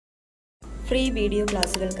Free video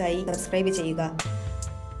ക്ലാസ്സുകൾക്കായി subscribe ചെയ്യുക.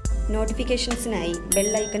 നോട്ടിഫിക്കേഷൻസിനായി bell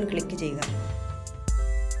icon click ചെയ്യുക.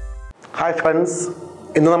 Hi friends,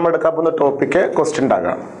 ഇന്ന് നമ്മൾ എടുക്കാൻ പോകുന്ന ടോപ്പിക്ക് ക്വസ്റ്റ്യൻ ടാഗ്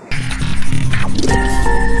ആണ്.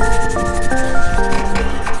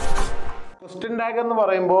 ക്വസ്റ്റ്യൻ ടാഗ് എന്ന്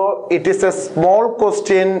പറയുമ്പോൾ it is A small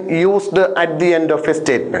question used at the end of A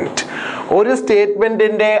statement. ഒരു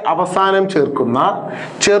സ്റ്റേറ്റ്മെന്റിന്റെ അവസാനം ചേർക്കുന്ന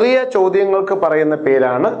ചെറിയ ചോദ്യങ്ങൾക്ക് പറയുന്ന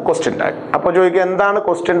പേരാണ് ക്വസ്റ്റ്യൻ ടാഗ്. അപ്പോൾ ചോദിക്കുക എന്താണ്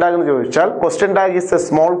ക്വസ്റ്റ്യൻ ടാഗ് എന്ന് ചോദിച്ചാൽ, question tag is A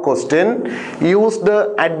small question used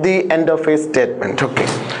at the end of A statement. Okay,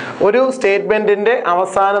 ഒരു സ്റ്റേറ്റ്മെന്റിന്റെ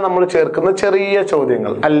അവസാനം നമ്മൾ ചേർക്കുന്ന ചെറിയ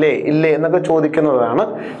ചോദ്യങ്ങൾ, അല്ലേ ഇല്ലേ എന്നൊക്കെ ചോദിക്കുന്നതാണ്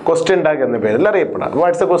ക്വസ്റ്റ്യൻ ടാഗ് എന്ന പേരിൽ അറിയപ്പെടുക.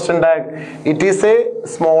 What's a question tag? It is A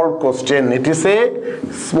small question. It is A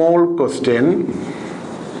small question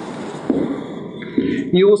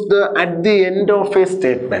used at the end of a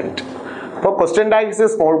statement. അപ്പോൾ question tag is A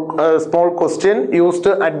small question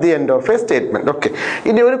used at the end of A statement. Okay,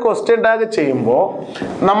 ഇനി ഒരു question tag ചെയ്യുമ്പോൾ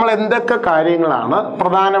നമ്മൾ എന്തൊക്കെ കാര്യങ്ങളാണ്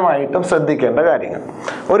പ്രധാനമായിട്ടും ശ്രദ്ധിക്കേണ്ട കാര്യങ്ങൾ?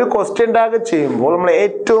 ഒരു ക്വസ്റ്റ്യൻ ടാഗ് ചെയ്യുമ്പോൾ നമ്മൾ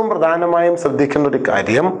ഏറ്റവും പ്രധാനമായും ശ്രദ്ധിക്കേണ്ട ഒരു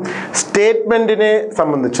കാര്യം സ്റ്റേറ്റ്മെന്റിനെ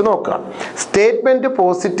സംബന്ധിച്ച് നോക്കുക. സ്റ്റേറ്റ്മെന്റ്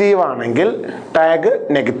പോസിറ്റീവ് ആണെങ്കിൽ ടാഗ്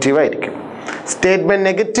നെഗറ്റീവ് ആയിരിക്കും. സ്റ്റേറ്റ്മെന്റ്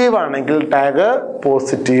നെഗറ്റീവ് ആണെങ്കിൽ ടാഗ്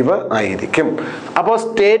പോസിറ്റീവ് ആയിരിക്കും. അപ്പോൾ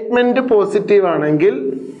സ്റ്റേറ്റ്മെന്റ് പോസിറ്റീവ് ആണെങ്കിൽ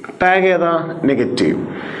ടാഗ് ഏതാ? നെഗറ്റീവ്.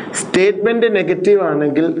 സ്റ്റേറ്റ്മെന്റ് നെഗറ്റീവ്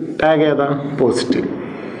ആണെങ്കിൽ ടാഗ് ഏതാ? പോസിറ്റീവ്.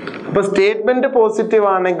 അപ്പോൾ സ്റ്റേറ്റ്മെന്റ് പോസിറ്റീവ്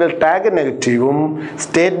ആണെങ്കിൽ ടാഗ് നെഗറ്റീവും,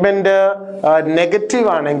 സ്റ്റേറ്റ്മെന്റ് നെഗറ്റീവ്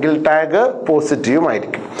ആണെങ്കിൽ ടാഗ് പോസിറ്റീവും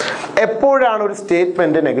ആയിരിക്കും. എപ്പോഴാണ് ഒരു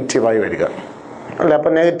സ്റ്റേറ്റ്മെന്റ് നെഗറ്റീവായി വരിക? അല്ല,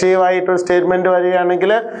 അപ്പം നെഗറ്റീവായിട്ടൊരു സ്റ്റേറ്റ്മെന്റ്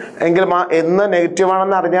വരികയാണെങ്കിൽ എന്ന്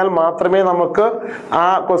നെഗറ്റീവാണെന്ന് അറിഞ്ഞാൽ മാത്രമേ നമുക്ക് ആ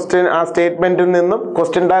സ്റ്റേറ്റ്മെന്റിൽ നിന്നും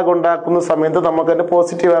ക്വസ്റ്റ്യൻ ടാഗ് ഉണ്ടാക്കുന്ന സമയത്ത് നമുക്ക് അതിനെ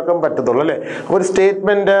പോസിറ്റീവ് ആക്കാൻ പറ്റത്തുള്ളൂ, അല്ലേ? ഒരു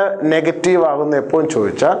സ്റ്റേറ്റ്മെന്റ് നെഗറ്റീവ് ആകുന്ന എപ്പോഴും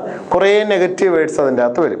ചോദിച്ചാൽ കുറേ നെഗറ്റീവ് വേർഡ്സ് അതിൻ്റെ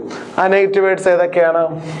അകത്ത് വരും. ആ നെഗറ്റീവ് വേർഡ്സ് ഏതൊക്കെയാണ്?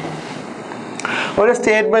 ഒരു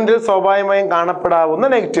സ്റ്റേറ്റ്മെന്റിൽ സ്വാഭാവികമായും കാണപ്പെടാവുന്ന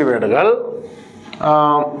നെഗറ്റീവ് വേർഡുകൾ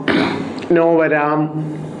നോ വരാം,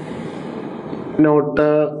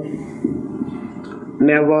 നോട്ട്,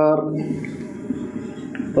 നെവർ,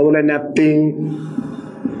 അതുപോലെ നത്തിങ്,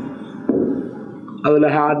 അതുപോലെ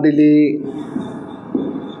ഹാർഡ്ലി,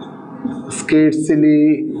 സ്കേഴ്സ്ലി,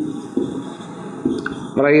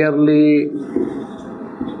 റയർലി,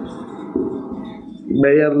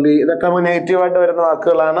 ബെയർലി. ഇതൊക്കെ നമുക്ക് നെഗറ്റീവായിട്ട് വരുന്ന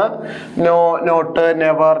വാക്കുകളാണ്. No, not,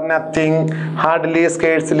 never, nothing, hardly,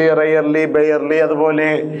 scarcely, rarely, barely. അതുപോലെ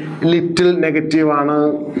ലിറ്റിൽ നെഗറ്റീവാണ്.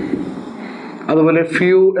 അതുപോലെ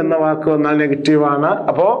ഫ്യൂ എന്ന വാക്ക് വന്നാൽ നെഗറ്റീവാണ്.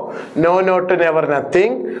 അപ്പോൾ no, not, never,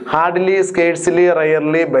 nothing, hardly, scarcely,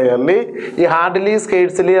 rarely, barely. ഈ hardly,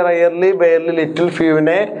 scarcely, rarely, barely, little,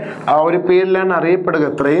 ഫ്യൂവിനെ ഒരു പേരിലാണ് അറിയപ്പെടുക.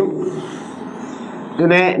 ഇത്രയും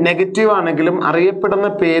ഇതിനെ നെഗറ്റീവ് ആണെങ്കിലും അറിയപ്പെടുന്ന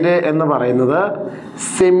പേര് എന്ന് പറയുന്നത്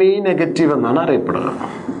സെമി നെഗറ്റീവ് എന്നാണ് അറിയപ്പെടുക.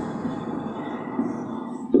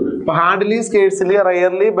 അപ്പോൾ hardly, scarcely,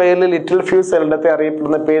 rarely, barely, little, few, സെൽഡത്തെ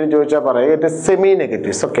അറിയപ്പെടുന്ന പേര് ചോദിച്ചാൽ പറയുക ഇറ്റ് സെമി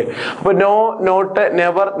നെഗറ്റീവ്സ്. ഓക്കെ, അപ്പോൾ നോ, നോട്ട്,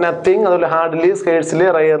 നെവർ, നത്തിങ്, അതുപോലെ hardly, scarcely,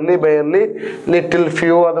 rarely, barely, little,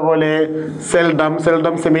 few, അതുപോലെ സെൽഡം.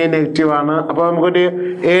 സെൽഡം സെമി നെഗറ്റീവ് ആണ്. അപ്പോൾ നമുക്കൊരു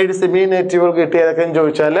 7 സെമി നെഗറ്റീവുകൾ കിട്ടിയതൊക്കെ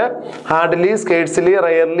ചോദിച്ചാൽ hardly, scarcely,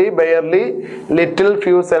 rarely, barely, little,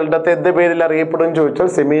 few, സെൽഡത്തെ എന്ത് പേരിൽ അറിയപ്പെടും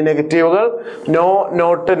ചോദിച്ചാൽ semi നെഗറ്റീവുകൾ. No,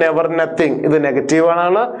 not, never, nothing ഇത് നെഗറ്റീവ്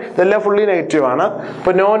ആണ്. ഇതെല്ലാം ഫുള്ളി നെഗറ്റീവ് ആണ്.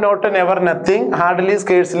 അപ്പോൾ no, not, never, nothing, hardly,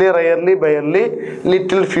 scarcely, rarely, barely,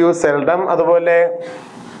 little, few, seldom. അതുപോലെ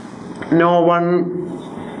no one,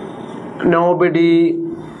 nobody,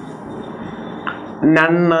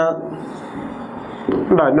 നണ്ണ്.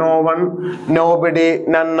 No one, nobody,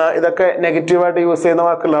 നണ്ണ് ഇതൊക്കെ നെഗറ്റീവായിട്ട് യൂസ് ചെയ്യുന്ന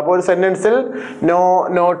വാക്കുകളാണ്. അപ്പോൾ ഒരു സെന്റൻസിൽ നോ,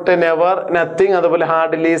 നോട്ട്, നെവർ, നത്തിങ്, അതുപോലെ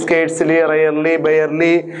hardly, scarcely, rarely,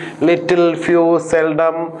 barely, little, few,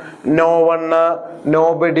 seldom, no one,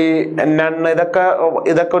 nobody, നണ്ണ്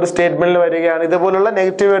ഇതൊക്കെ ഒരു സ്റ്റേറ്റ്മെന്റിൽ വരികയാണ്. ഇതുപോലുള്ള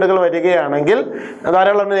നെഗറ്റീവ് വേർഡുകൾ വരികയാണെങ്കിൽ,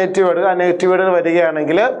 ധാരാളം നെഗറ്റീവ് വേർഡുകൾ, ആ നെഗറ്റീവ് വേർഡുകൾ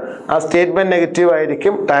വരികയാണെങ്കിൽ ആ സ്റ്റേറ്റ്മെന്റ് നെഗറ്റീവ്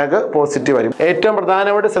ആയിരിക്കും, ടാഗ് പോസിറ്റീവ് ആയിരിക്കും. ഏറ്റവും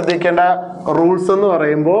പ്രധാനമായിട്ട് ശ്രദ്ധിക്കേണ്ട റൂൾസ് എന്ന്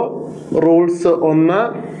പറയുമ്പോൾ റൂൾസ് ഒന്ന്,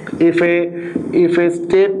 if a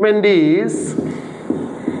statement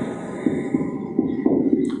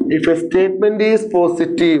is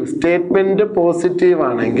positive, statement positive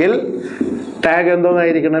ആണെങ്കിൽ ടാഗ്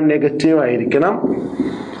എന്തോന്നായിരിക്കണം? നെഗറ്റീവ് ആയിരിക്കണം.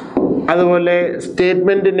 അതുപോലെ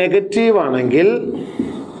സ്റ്റേറ്റ്മെന്റ് നെഗറ്റീവ് ആണെങ്കിൽ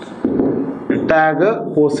ടാഗ്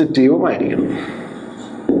പോസിറ്റീവും ആയിരിക്കണം.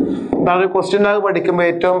 അതാണ് ക്വസ്റ്റ്യൻ ടാഗ് പഠിക്കുമ്പോൾ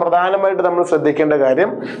ഏറ്റവും പ്രധാനമായിട്ട് നമ്മൾ ശ്രദ്ധിക്കേണ്ട കാര്യം.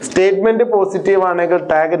 സ്റ്റേറ്റ്മെന്റ് പോസിറ്റീവ് ആണെങ്കിൽ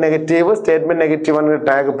ടാഗ് നെഗറ്റീവ്, സ്റ്റേറ്റ്മെന്റ് നെഗറ്റീവ് ആണെങ്കിൽ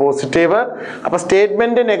ടാഗ് പോസിറ്റീവ്. അപ്പൊ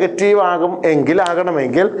സ്റ്റേറ്റ്മെന്റ് നെഗറ്റീവ്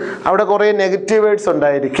ആകണമെങ്കിൽ അവിടെ കുറെ നെഗറ്റീവ് വേർഡ്സ്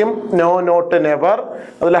ഉണ്ടായിരിക്കും. നോ, നോട്ട്, നെവർ,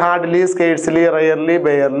 അതുപോലെ hardly, scarcely, rarely,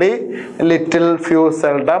 barely, little, few,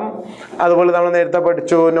 seldom, അതുപോലെ നമ്മൾ നേരത്തെ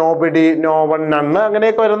പഠിച്ചു നോബഡി, നോ വൺ, നണ്ണ്,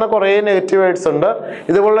 അങ്ങനെയൊക്കെ വരുന്ന കുറേ നെഗറ്റീവ് വേർഡ്സ് ഉണ്ട്.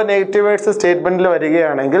 ഇതുപോലുള്ള നെഗറ്റീവ് വേർഡ്സ് സ്റ്റേറ്റ്മെന്റിൽ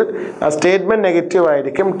വരികയാണെങ്കിൽ സ്റ്റേറ്റ്മെന്റ് നെഗറ്റീവ്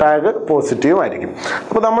ആയിരിക്കും, ടാഗ് പോസിറ്റീവ് ആയിരിക്കും.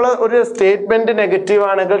 അപ്പോൾ നമ്മൾ ഒരു സ്റ്റേറ്റ്മെന്റ് നെഗറ്റീവ്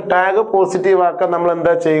ആണെങ്കിൽ ടാഗ് പോസിറ്റീവ് ആക്കാൻ നമ്മൾ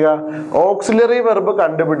എന്താ ചെയ്യുക? ഓക്സിലറി വെർബ്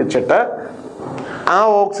കണ്ടുപിടിച്ചിട്ട് ആ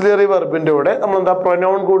ഓക്സിലറി വെർബിൻ്റെ കൂടെ നമ്മൾ എന്താ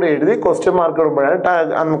പ്രൊനൗൺ കൂടി എഴുതി question mark ഇടുമ്പോഴാണ്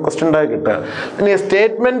tag question tag കിട്ടുക. ഇനി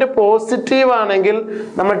സ്റ്റേറ്റ്മെന്റ് പോസിറ്റീവ് ആണെങ്കിൽ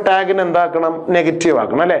നമ്മൾ ടാഗിനെ എന്താക്കണം? നെഗറ്റീവ്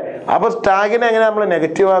ആക്കണം അല്ലേ? അപ്പോൾ ടാഗിനെ എങ്ങനെ നമ്മൾ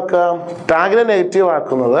നെഗറ്റീവ് ആക്കുക? ടാഗിനെ നെഗറ്റീവ്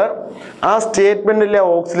ആക്കുന്നത് ആ സ്റ്റേറ്റ്മെന്റിലെ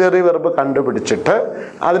ഓക്സിലറി വെർബ് കണ്ടുപിടിച്ചിട്ട്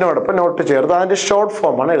അതിനോടൊപ്പം നോട്ട് ചേർത്ത് അതിന്റെ ഷോർട്ട്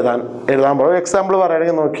ഫോമാണ് എഴുതാൻ പോകും. എക്സാമ്പിൾ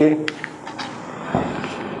പറയുകയാണെങ്കിൽ നോക്കി,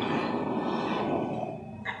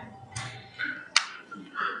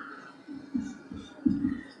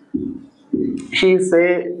 ഹീസ്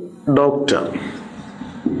എ ഡോക്ടർ.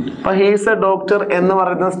 അപ്പൊ ഹീസ് എ ഡോക്ടർ എന്ന്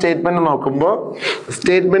പറയുന്ന സ്റ്റേറ്റ്മെന്റ് നോക്കുമ്പോൾ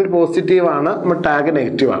സ്റ്റേറ്റ്മെന്റ് പോസിറ്റീവ് ആണ്, നമ്മൾ ടാഗ്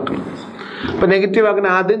നെഗറ്റീവ് ആക്കണം. അപ്പൊ നെഗറ്റീവ് ആക്കാൻ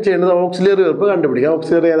ആദ്യം ചെയ്യുന്നത് ഓക്സിലറി വെർബ് കണ്ടുപിടിക്കുക.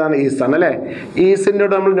 ഓക്സിലറി ഏതാണ്? ഈസ് ആണ് അല്ലേ? ഈസിൻ്റെ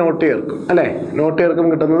കൂടെ നമ്മൾ നോട്ട് ചേർക്കും അല്ലേ? നോട്ട് ചേർക്കും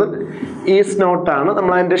കിട്ടുന്നത് ഈസ് നോട്ടാണ്.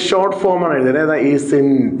 നമ്മൾ അതിന്റെ ഷോർട്ട് ഫോമാണ് എഴുതുന്നത്. ഏതാ?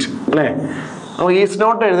 ഈസിൻറ്റ് അല്ലേ? അപ്പോൾ ഈസ്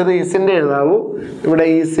നോട്ട് എഴുതുന്നത് ഈസിൻ്റെ എഴുതാവൂ, ഇവിടെ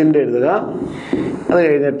ഈസിൻ്റെ എഴുതുക. അത്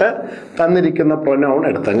കഴിഞ്ഞിട്ട് തന്നിരിക്കുന്ന പ്രൊനൗൺ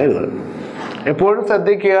എടുത്തങ്ങ് എഴുതുക. എപ്പോഴും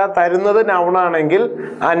ശ്രദ്ധിക്കുക, തരുന്നത് നൗണാണെങ്കിൽ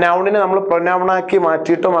ആ നൗണിനെ നമ്മൾ പ്രൊനൗണാക്കി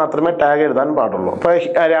മാറ്റിയിട്ട് മാത്രമേ ടാഗ് എഴുതാൻ പാടുള്ളൂ. അപ്പോൾ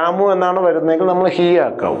രാമു എന്നാണ് വരുന്നതെങ്കിൽ നമ്മൾ ഹീ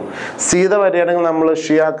ആക്കാവും. സീത വരികയാണെങ്കിൽ നമ്മൾ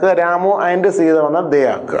ഷീ ആക്കുക. രാമു ആൻഡ് സീത വന്നാൽ ദേ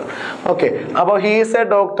ആക്കുക. ഓക്കെ, അപ്പോൾ ഹീസ് എ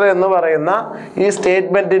ഡോക്ടർ എന്ന് പറയുന്ന ഈ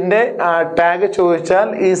സ്റ്റേറ്റ്മെന്റിന്റെ ടാഗ് ചോദിച്ചാൽ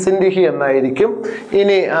ഈസിൻ്റെ ഹി എന്നായിരിക്കും.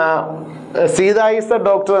 ഇനി സീത ഈസ് എ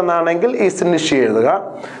ഡോക്ടർ എന്നാണെങ്കിൽ ഈസിൻ്റെ ഷീ എഴുതുക.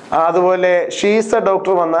 അതുപോലെ ഷീസ് എ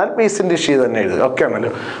ഡോക്ടർ വന്നാൽ ഈസിൻ്റെ ഷീ തന്നെ എഴുതുക. ഓക്കെ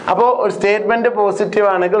ആണല്ലോ? അപ്പോൾ ഒരു സ്റ്റേറ്റ്മെന്റ് പോസിറ്റീവ്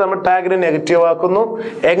ആണെങ്കിൽ നമ്മൾ ടാഗിനെ നെഗറ്റീവ് ആക്കുന്നു.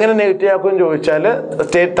 എങ്ങനെ നെഗറ്റീവ് ആക്കും ചോദിച്ചാൽ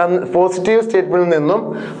പോസിറ്റീവ് സ്റ്റേറ്റ്മെന്റിൽ നിന്നും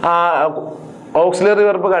ഓക്സിലറി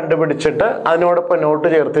വെർബ് കണ്ടുപിടിച്ചിട്ട് അതിനോടൊപ്പം നോട്ട്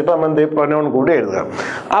ചേർത്തിട്ട് നമ്മൾ എന്ത് ചെയ്യും? പ്രൊനൗൺ കൂടി എഴുതുക.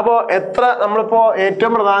 അപ്പോൾ നമ്മളിപ്പോൾ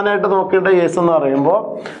ഏറ്റവും പ്രധാനമായിട്ട് നോക്കേണ്ട കേസ് എന്ന് പറയുമ്പോൾ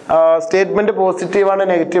സ്റ്റേറ്റ്മെന്റ് പോസിറ്റീവാണ്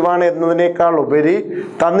നെഗറ്റീവാണ് എന്നതിനേക്കാൾ ഉപരി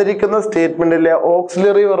തന്നിരിക്കുന്ന സ്റ്റേറ്റ്മെന്റിലെ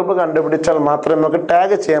ഓക്സിലറി വെർബ് കണ്ടുപിടിച്ചാൽ മാത്രമേ നമുക്ക്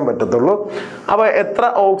ടാഗ് ചെയ്യാൻ പറ്റത്തുള്ളൂ. അപ്പോൾ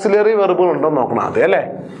എത്ര ഓക്സിലറി വെർബുകൾ ഉണ്ടോ നോക്കണം ആദ്യം അല്ലേ?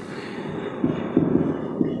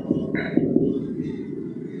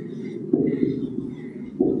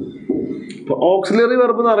 ഓക്സിലറി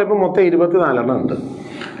വെർബ് എന്ന് പറയുമ്പോൾ മൊത്തം 24 ഉണ്ട്.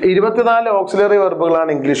 24 ഓക്സിലറി വെർബുകളാണ്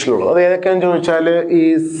ഇംഗ്ലീഷിലുള്ളത്. അത് ഏതൊക്കെയാണെന്ന് ചോദിച്ചാൽ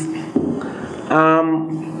is, am,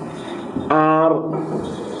 R,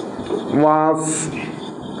 was,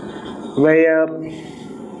 wear,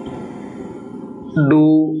 do,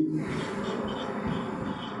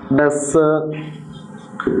 does,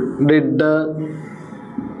 did,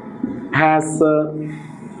 has,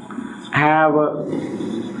 have,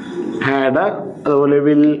 had, അതുപോലെ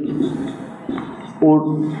വിൽ, would,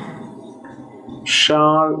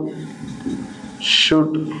 shall,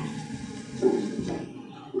 should,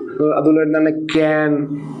 അതുപോലെ തന്നെ can,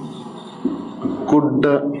 could,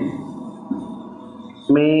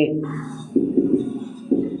 may,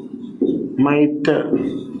 might,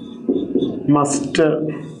 must,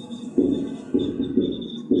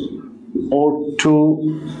 ought to,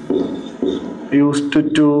 used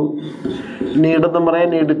to, need എന്നും പറയാം,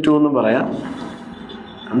 need to എന്നും പറയാം,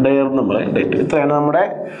 ഡെയർ എന്ന് പറയാം, ഡേറ്റ്. ഇത്രയാണ് നമ്മുടെ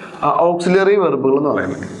ഓക്സിലറി വെർബുകൾ എന്ന്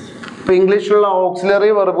പറയുന്നത്. ഇപ്പോൾ ഇംഗ്ലീഷിലുള്ള ഓക്സിലറി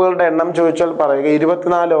വെർബുകളുടെ എണ്ണം ചോദിച്ചാൽ പറയുക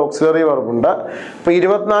 24 ഓക്സിലറി വെർബുണ്ട്. ഇപ്പോൾ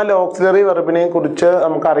 24 ഓക്സിലറി വെർബിനെ കുറിച്ച്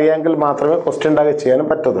നമുക്ക് അറിയാമെങ്കിൽ മാത്രമേ ക്വസ്റ്റ്യൻ ടാഗ് ചെയ്യാനും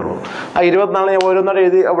പറ്റത്തുള്ളൂ. ആ 24 ഞാൻ ഓരോന്നും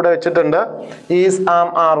എഴുതി അവിടെ വെച്ചിട്ടുണ്ട്. Is,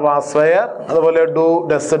 am, R, was, wear, അതുപോലെ do,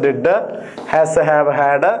 does, did, has, have,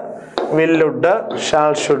 had, will, would,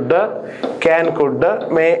 shall, should, can, could,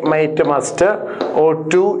 may, might, must, ought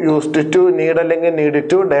to, used to, need അല്ലെങ്കിൽ need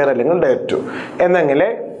to, dare അല്ലെങ്കിൽ dare to എന്നിങ്ങനെ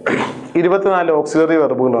 24 ഓക്സിലറി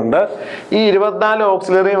വെർബുകളുണ്ട്. ഈ 24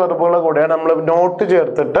 auxiliary വെർബുകളെ കൂടെ നമ്മൾ not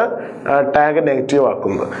ചേർത്തിട്ട് tag negative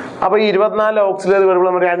ആക്കുന്നത്. അപ്പോൾ ഈ 24 ഓക്സിലറി വെർബുകൾ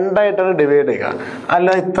നമ്മൾ രണ്ടായിട്ടാണ് ഡിവൈഡ് ചെയ്യുക.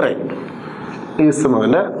 അല്ല ഇത്രയും ഈസ്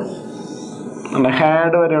മുതൽ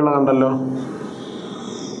ഹാഡ് വരെയുള്ള കണ്ടല്ലോ.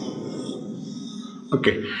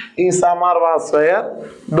 ഓക്കെ, ഈ സമാർ, was, wear,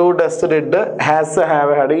 do, does, did, has,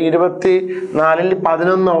 have, had 24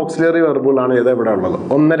 11 auxiliary വെർബുകളാണ് ഇത് ഇവിടെ ഉള്ളത്.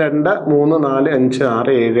 1, 2, 3, 4, 5, 6,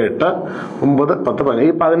 7, 8, 9, 10, 11 ഈ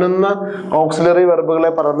 11 ഓക്സിലറി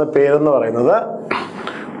വെർബുകളെ പറയുന്ന പേരെന്ന് പറയുന്നത്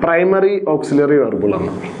പ്രൈമറി ഓക്സിലറി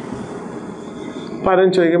വെർബുകളാണ്. പലരും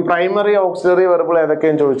ചോദിക്കും പ്രൈമറി ഓക്സിലറി വെർബുകൾ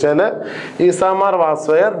ഏതൊക്കെയെന്ന് ചോദിച്ചാൽ ഈ സമാർ, was,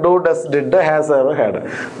 wear, do, does, did, has, have, had.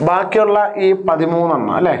 ബാക്കിയുള്ള ഈ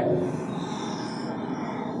 13 അല്ലേ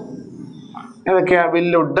ഏതൊക്കെയാ?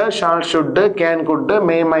 will, would, shall, should, can, could,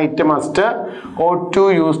 may, might, must, ought to,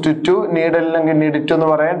 used to, need അല്ലെങ്കിൽ need to എന്ന്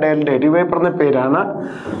പറയാം, dare, date. ഇവയെ പറഞ്ഞ പേരാണ്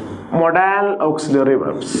മൊഡാൽ ഓക്സിലറി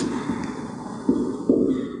വെർബ്സ്.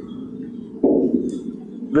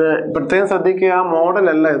 ഇത് പ്രത്യേകം ശ്രദ്ധിക്കുക, മോഡൽ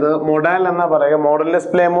അല്ല ഇത്, മൊഡാൽ എന്നാ പറയുക. മോഡലിന്റെ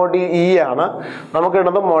സ്പ്ലേ മോഡ് ഇ ആണ്. നമുക്ക്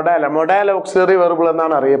ഇടുന്നത് മൊഡാൽ ഓക്സിലറി വെർബുകൾ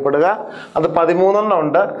എന്നാണ് അറിയപ്പെടുക. അത് 13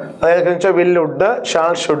 ഉണ്ട്. അതായത് വിൽ വുഡ്,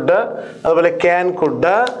 ഷാൾ ഷുഡ്, അതുപോലെ can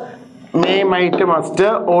could, may might must,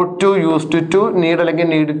 ought to, used to, need അല്ലെങ്കിൽ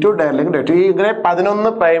need to, dare അല്ലെങ്കിൽ dare to. ഈ ഇങ്ങനെ 11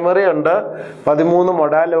 പ്രൈമറി ഉണ്ട്, 13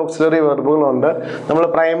 മൊഡാൽ ഓക്സിലറി വെർബുകളുണ്ട്. നമ്മൾ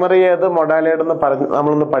പ്രൈമറി ഏത് മൊഡാൽ ഏതെന്ന്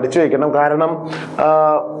നമ്മളൊന്ന് പഠിച്ചു വെക്കണം. കാരണം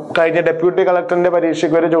കഴിഞ്ഞ ഡെപ്യൂട്ടി കളക്ടറിന്റെ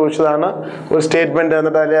പരീക്ഷയ്ക്ക് വരെ ചോദിച്ചതാണ് ഒരു സ്റ്റേറ്റ്മെന്റ്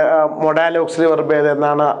എന്നിട്ട് അതിൽ മൊഡാൽ ഓക്സിലറി വെർബ്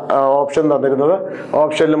ഏതെന്നാണ് ഓപ്ഷൻ തന്നിരുന്നത്.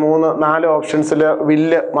 ഓപ്ഷനിൽ 4 ഓപ്ഷൻസിൽ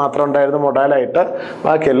വില്ല് മാത്രം ഉണ്ടായിരുന്നു മൊഡാലായിട്ട്,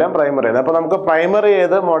 ബാക്കിയെല്ലാം പ്രൈമറി ആയിരുന്നു. അപ്പോൾ നമുക്ക് പ്രൈമറി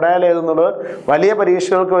ഏത് മൊഡാൽ ഏതെന്നുള്ളത് വലിയ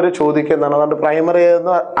പരീക്ഷകൾക്ക് ഒരു ചോദിക്കുന്നതാണ്. അതുകൊണ്ട് പ്രൈമറി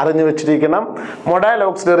ഏതെന്ന് അറിഞ്ഞു വെച്ചിരിക്കണം, മൊഡാൽ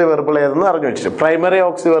ഓക്സിലറി വെർബുകൾ ഏതെന്ന് അറിഞ്ഞു വെച്ചിരിക്കും. പ്രൈമറി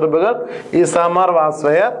ഓക്സിലറി വെർബുകൾ ഈ Samar, was,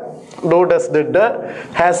 wear, do, does, did,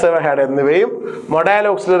 has, ever, had എന്നിവയും. Modal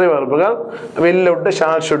auxiliary വെർബുകൾ will, would,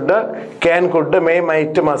 shawl, should, can, could, may,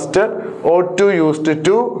 might, must, ought to, used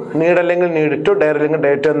to, need അല്ലെങ്കിൽ need to, dare അല്ലെങ്കിൽ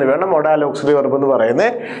dare to എന്നിവയാണ് modal auxiliary verb എന്ന്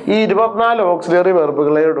പറയുന്നത്. ഈ 24 auxiliary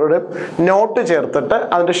വെർബുകളോട് not ചേർത്തിട്ട്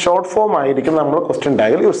അതിന്റെ short form ആയിരിക്കും നമ്മൾ ക്വസ്റ്റ്യൻ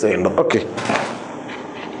ടാഗിൽ യൂസ് ചെയ്യേണ്ടത്. ഓക്കെ,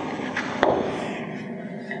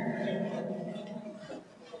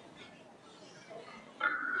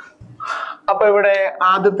 അപ്പൊ ഇവിടെ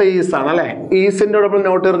ആദ്യത്തെ ഈസ് ആണ് അല്ലെ. ഈസിന്റെ കൂടെ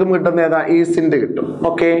നോട്ട് ചേർക്കും കിട്ടുന്ന ഏതാ? ഈസിന്റെ കിട്ടും.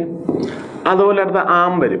 ഓക്കെ, അതുപോലെ അടുത്ത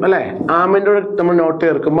ആം വരും അല്ലെ. ആമിന്റെ കൂടെ നമ്മൾ നോട്ട്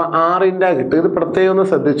ചേർക്കുമ്പോൾ ആറിന്റെ കിട്ടും. ഇത് പ്രത്യേകം ഒന്ന്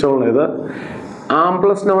ശ്രദ്ധിച്ചോളൂ. ഇത് ആം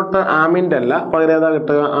പ്ലസ് നോട്ട് ആമിന്റെ അല്ല, പകരം ഏതാ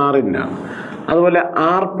കിട്ടുക? ആറിന്റെ ആണ്. അതുപോലെ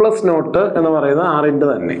ആർ പ്ലസ് നോട്ട് എന്ന് പറയുന്നത് ആറിന്റെ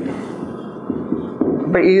തന്നെ.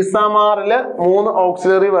 അപ്പൊ ഈസാമാറില് 3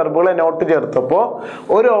 ഓക്സിലറി വെർബുകളെ നോട്ട് ചേർത്തപ്പോൾ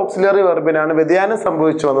ഒരു ഓക്സിലറി വെർബിനാണ് വ്യതിയാനം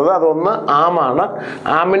സംഭവിച്ചു വന്നത്. അതൊന്ന് ആമാണ്.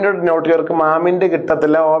 ആമിന്റെ നോട്ട് ചേർക്കുമ്പോൾ ആമിന്റെ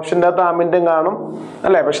കിട്ടത്തില്ല. ഓപ്ഷൻ്റെ അകത്ത് ആമിന്റെ കാണും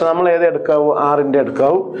അല്ലെ, പക്ഷെ നമ്മൾ ഏത് എടുക്കാവൂ? ആറിന്റെ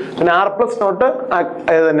എടുക്കാവൂ. പിന്നെ ആർ പ്ലസ് നോട്ട്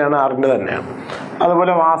ഏത് തന്നെയാണ്? ആറിന്റെ തന്നെയാണ്.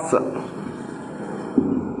 അതുപോലെ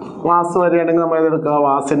വാസ് വരികയാണെങ്കിൽ നമ്മൾ ഏതെടുക്കുക?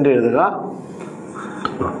 വാസിന്റെ എഴുതുക.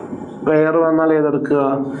 വെയർ വന്നാൽ ഏതെടുക്കുക?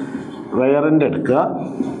 വെയറിന്റെ എടുക്കുക.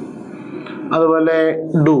 അതുപോലെ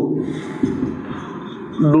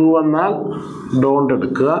ഡു വന്നാൽ ഡോണ്ട്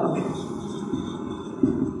എടുക്കുക.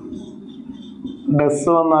 ഡസ്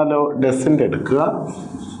വന്നാലോ ഡസിന്റെ എടുക്കുക.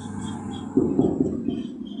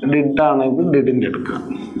 ഡിഡ് ആണെങ്കിൽ ഡിഡിന്റെ എടുക്കുക.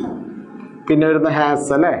 പിന്നെ വരുന്ന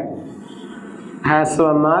ഹാസ് അല്ലേ. ഹാസ്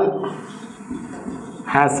വന്നാൽ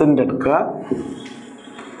ഹാസിന്റെ എടുക്കുക.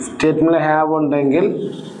 സ്റ്റേറ്റ്മെന്റ് ഹാവ് ഉണ്ടെങ്കിൽ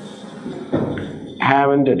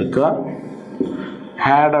ഹാവിന്റെ എടുക്കുക.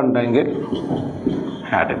 ഹാഡ് ഉണ്ടെങ്കിൽ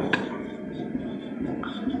ഹാഡിറ്റ്.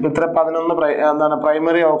 ഇത്ര 11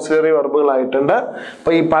 പ്രൈമറി ഓക്സിലറി വെർബുകളായിട്ടുണ്ട്.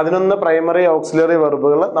 അപ്പോൾ ഈ 11 പ്രൈമറി ഓക്സിലറി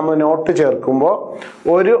വെർബുകൾ നമ്മൾ നോട്ട് ചേർക്കുമ്പോൾ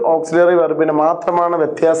ഒരു ഓക്സിലറി വെർബിന് മാത്രമാണ്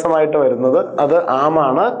വ്യത്യാസമായിട്ട് വരുന്നത്. അത്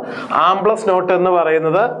ആമാണ്. ആം പ്ലസ് നോട്ട് എന്ന്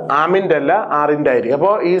പറയുന്നത് ആമിൻ്റെ അല്ല, ആറിൻ്റെ ആയിരിക്കും.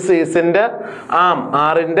 അപ്പോൾ ഈസിന്റെ ആം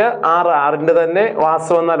ആറിൻ്റെ, ആറിൻ്റെ തന്നെ.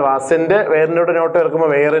 വാസ് വന്നാൽ വാസിന്റെ. വേറിൻ്റെ നോട്ട്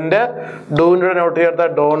ചേർക്കുമ്പോൾ വേറിന്റെ. ഡൂവിൻ്റെ നോട്ട്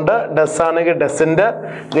ചേർത്താൽ ഡോണ്ട്. ഡസ് ആണെങ്കിൽ ഡസിന്റെ.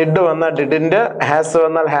 ഡിഡ് വന്നാൽ ഡിഡിന്റെ. ഹാസ്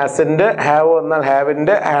വന്നാൽ ഹാസിന്റെ. ഹാവ് വന്നാൽ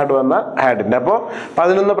ഹാവിന്റെ. ഹാഡ് വന്നാൽ ഹാഡിന്റെ. അപ്പോൾ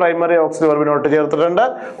 11 പ്രൈമറി ഓക്സിലറി വെർബ് നോട്ട് ചേർത്തിട്ടുണ്ട്.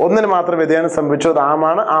 ഒന്നിന് മാത്രം വ്യതിയാനം സംഭവിച്ചു. അത്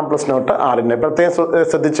ആമാണ്. ആം പ്ലസ് നോട്ട് ആറിന്റെ. പ്രത്യേകം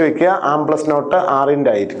ശ്രദ്ധിച്ചു വെക്കുക, ആം പ്ലസ് നോട്ട് ആറിന്റെ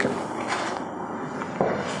ആയിരിക്കും.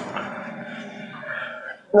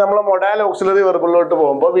 നമ്മൾ മൊഡാൽ ഓക്സിലറി വെർബുകളിലോട്ട്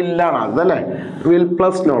പോകുമ്പോൾ വില്ലാണ് അതല്ലേ. വിൽ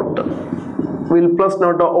പ്ലസ്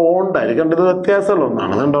നോട്ട് ഓണ്ട് ആയിരിക്കും. ഇത് വ്യത്യാസമുള്ള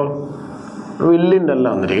ഒന്നാണ്. കണ്ടോ, വില്ലിൻ്റെ അല്ല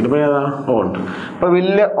വന്നിരിക്കുന്നത്. ഇപ്പൊ ഏതാ? ഓണ്ട്. അപ്പൊ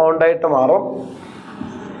വില്ല് ഓണ്ടായിട്ട് മാറും.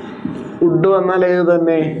 ഉഡ് വന്നാൽ ഏത്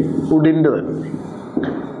തന്നെ? ഉഡിൻ്റെ തന്നെ,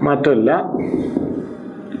 മാറ്റമില്ല.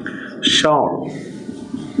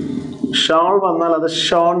 ഷോൾ വന്നാൽ അത്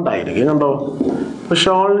ഷോണ്ട് ആയിരിക്കും. കണ്ടോ, അപ്പൊ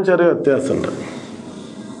ഷോളിന് ചെറിയ വ്യത്യാസമുണ്ട്.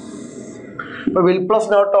 ഇപ്പൊ will plus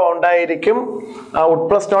not ഓണ്ടായിരിക്കും. ഉഡ്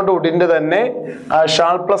plus not ഉഡിൻ്റെ തന്നെ.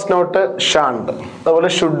 Shall plus not ഷാണ്ട്.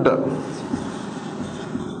 അതുപോലെ ഷുഡ്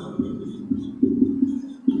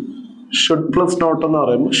പ്ലസ് നോട്ട് എന്ന്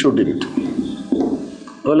പറയുമ്പോൾ ഷുഡിൻറ്റ്.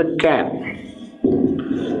 അതുപോലെ ക്യാൻ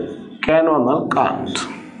വന്നാൽ കാൻറ്റ്.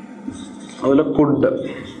 അതുപോലെ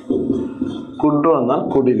കുഡ് വന്നാൽ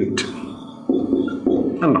കുഡിൻറ്റ്.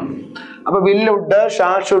 ഉണ്ടോ? അപ്പൊ വില്ലുഡ്,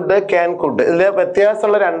 ഷാൾ ഷുഡ്, ക്യാൻ കുഡ്. ഇതിലെ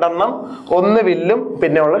വ്യത്യാസമുള്ള 2 ഒന്ന് വില്ലും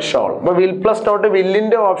പിന്നെ ഉള്ള ഷോൾ. അപ്പൊ വിൽ പ്ലസ് നോട്ട്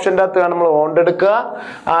വില്ലിന്റെ ഓപ്ഷൻ്റെ അകത്ത് നമ്മൾ ഓണ്ട് എടുക്കുക.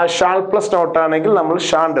 ഷാൾ പ്ലസ് നോട്ട് ആണെങ്കിൽ നമ്മൾ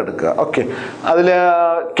ഷാണ്ട് എടുക്കുക. ഓക്കെ, അതില്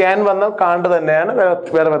ക്യാൻ വന്നാൽ കാണ്ട് തന്നെയാണ്,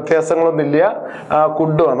 വേറെ വ്യത്യാസങ്ങളൊന്നും ഇല്ല.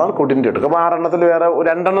 കുഡ് വന്നാൽ കുഡിന്റെ എടുക്കുക. അപ്പൊ 6 വേറെ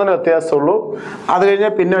 2 വ്യത്യാസമുള്ളൂ. അത്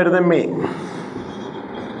കഴിഞ്ഞാൽ പിന്നെ വരുന്ന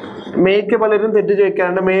മെയ്ക്ക് പലരും തെറ്റ്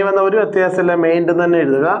ചോദിക്കാറുണ്ട്. മെയ് വന്ന ഒരു വ്യത്യാസമില്ല, മെയിൻ്റെ തന്നെ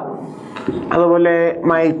എഴുതുക. അതുപോലെ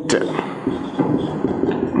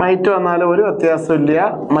മൈറ്റ് വന്നാൽ ഒരു വ്യത്യാസമില്ല,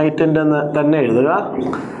 മൈറ്റിൻ്റെ തന്നെ എഴുതുക.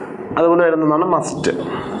 അതുപോലെ വരുന്നതാണ് മസ്റ്റ്.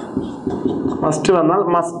 മസ്റ്റ് വന്നാൽ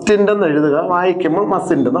മസ്റ്റിൻ്റെന്ന് എഴുതുക, വായിക്കുമ്പോൾ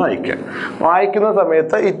മസ്സിൻ്റെന്ന് വായിക്കുക. വായിക്കുന്ന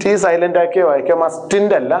സമയത്ത് ഇറ്റ് ഈ സൈലൻ്റ് ആക്കി വായിക്കുക,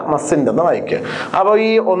 മസ്റ്റിൻ്റെ അല്ല മസ്സിൻ്റെന്ന് വായിക്കുക. അപ്പോൾ ഈ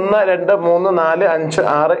 1, 2, 3, 4, 5,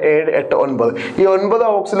 6, 7, 8, 9 ഈ 9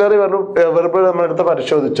 ഓക്സിലറി വെർബുകൾ നമ്മളെടുത്ത്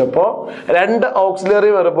പരിശോധിച്ചപ്പോൾ 2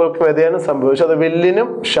 ഓക്സിലറി വെർബുകൾക്ക് വ്യതിയാനം സംഭവിച്ചു. അത് വില്ലിനും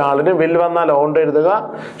ഷാളിനും. വിൽ വന്നാൽ ഓണ്ട് എഴുതുക,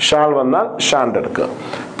 ഷാൾ വന്നാൽ ഷാണ്ട് എടുക്കുക.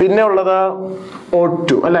 പിന്നെ ഉള്ളത്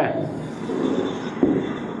O2 അല്ലേ,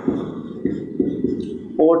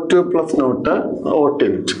 O2 പ്ലസ് നോട്ട്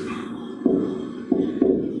ഓട്ടിൻറ്റ്.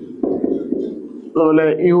 അതുപോലെ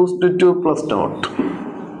യൂസ്ഡ് ടു പ്ലസ് നോട്ട്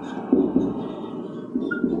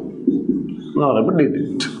എന്ന് പറയുമ്പോൾ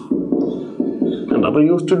ഡിഡിറ്റ്. അപ്പോൾ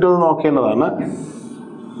യൂസ്ഡ് ടു നോക്കേണ്ടതാണ്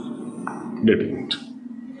ഡിഡിറ്റ്.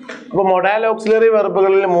 അപ്പോൾ മൊഡാൽ ഓക്സിലറി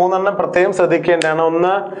വെർബുകളിൽ 3 പ്രത്യേകം ശ്രദ്ധിക്കേണ്ടതാണ്.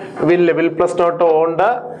 ഒന്ന് വില്ല്, will plus not onto,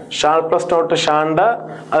 shall plus not ഷാണ്ട്,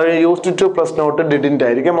 അത് used two plus not didn't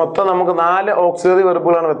ആയിരിക്കും. മൊത്തം നമുക്ക് 4 ഓക്സിലറി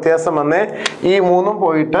വെർബുകളാണ് വ്യത്യാസം വന്നേ. ഈ 3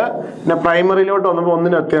 പോയിട്ട് പിന്നെ പ്രൈമറിയിലോട്ട് വന്നപ്പോൾ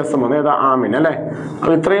 1 വ്യത്യാസം വന്നേ, ഏതാ ആമിൻ അല്ലേ.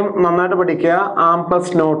 അപ്പോൾ ഇത്രയും നന്നായിട്ട് പഠിക്കുക. ആം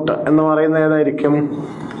പ്ലസ് നോട്ട് എന്ന് പറയുന്നത് ഏതായിരിക്കും,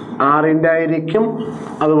 ആറിൻ്റെ ആയിരിക്കും.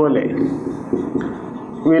 അതുപോലെ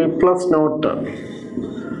വിൽ പ്ലസ് നോട്ട്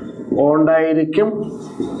ഓണ്ടായിരിക്കും.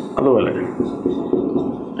 അതുപോലെ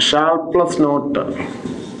ഷാൾ പ്ലസ് നോട്ട്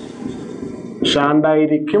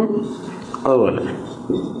ഷാണ്ടായിരിക്കും. അതുപോലെ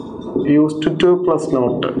used two plus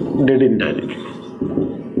not didn't ആയിരിക്കും.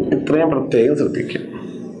 ഇത്രയും പ്രത്യേകം ശ്രദ്ധിക്കും.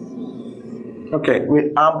 ഓക്കെ,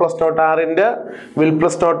 ആം പ്ലസ് നോട്ട് ആറിൻ്റെ, will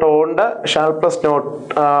plus not onto, shall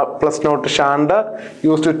plus not ഷാണ്ട്,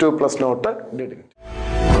 used two plus not didn't.